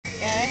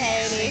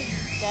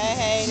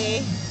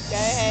Hailey.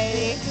 Go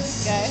Hailey.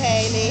 Go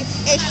Hailey.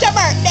 It's your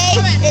birthday.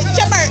 It's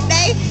your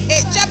birthday.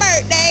 It's your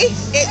birthday.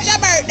 It's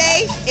your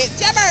birthday. It's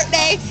your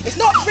birthday. It's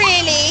not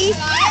really.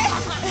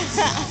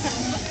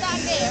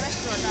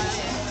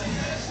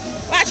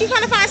 We're actually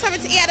trying to find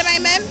something to eat at the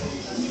moment.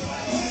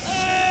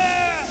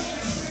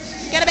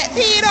 Get a bit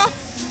peed off.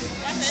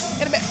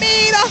 Get a bit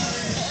peed off.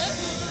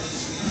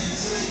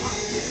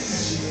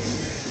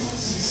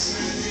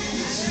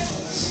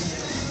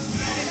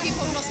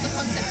 People lost the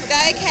concept of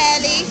Go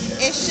Kelly.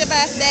 It's your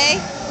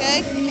birthday. Go.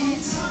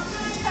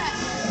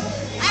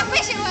 I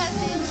wish it was.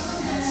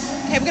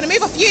 Okay, we're going to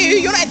move off you.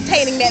 You're not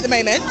entertaining me at the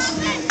moment.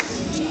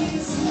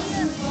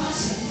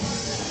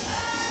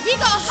 We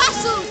got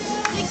hustled.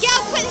 The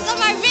girl put this on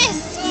my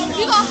wrist.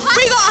 We got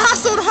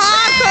hustled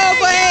hardcore,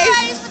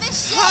 boys.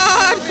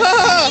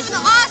 Hardcore. Even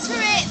asked for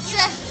it.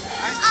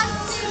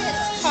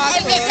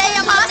 Every day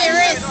I'm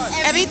hustling.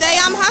 Every day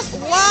I'm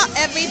hustling. What?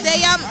 Every day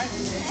I'm...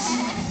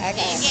 Okay.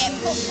 They get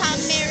put on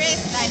mirrors.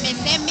 Like they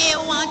send me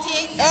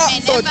wanted.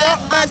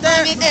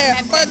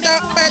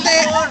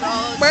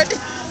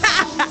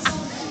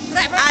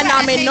 And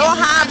I may not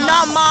have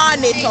no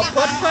money to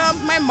put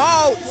from my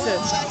mouth.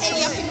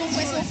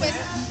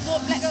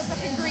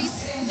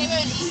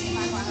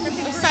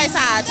 So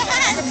sad.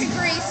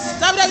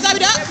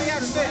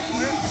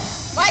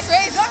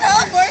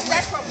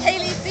 That's from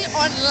Hailey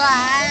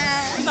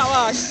online. No,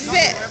 oh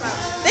shit.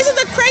 This is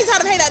the crazy how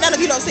to pay that none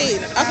of you don't see.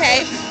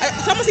 Okay.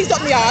 Someone see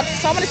Stop the Yard.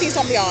 Someone see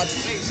Stop the Yard.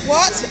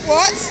 What?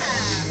 What?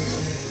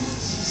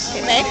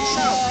 Okay, babe.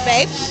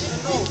 Babe.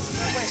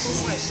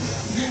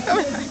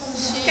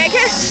 Okay,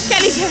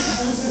 Kelly.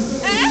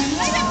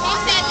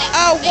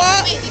 Oh,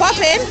 what?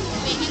 Popping?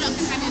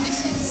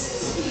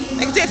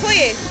 I can do it for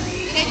you.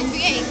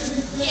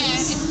 Yeah,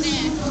 it's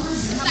there.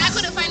 So I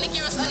couldn't find the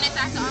gyros on it,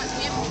 I had to ask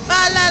him.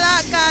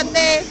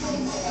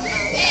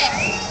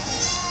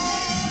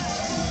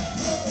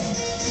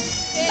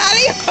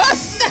 Sally, you're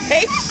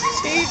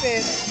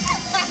stupid.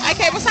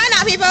 Okay, we'll sign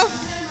out, people.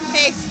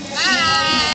 Peace. Bye.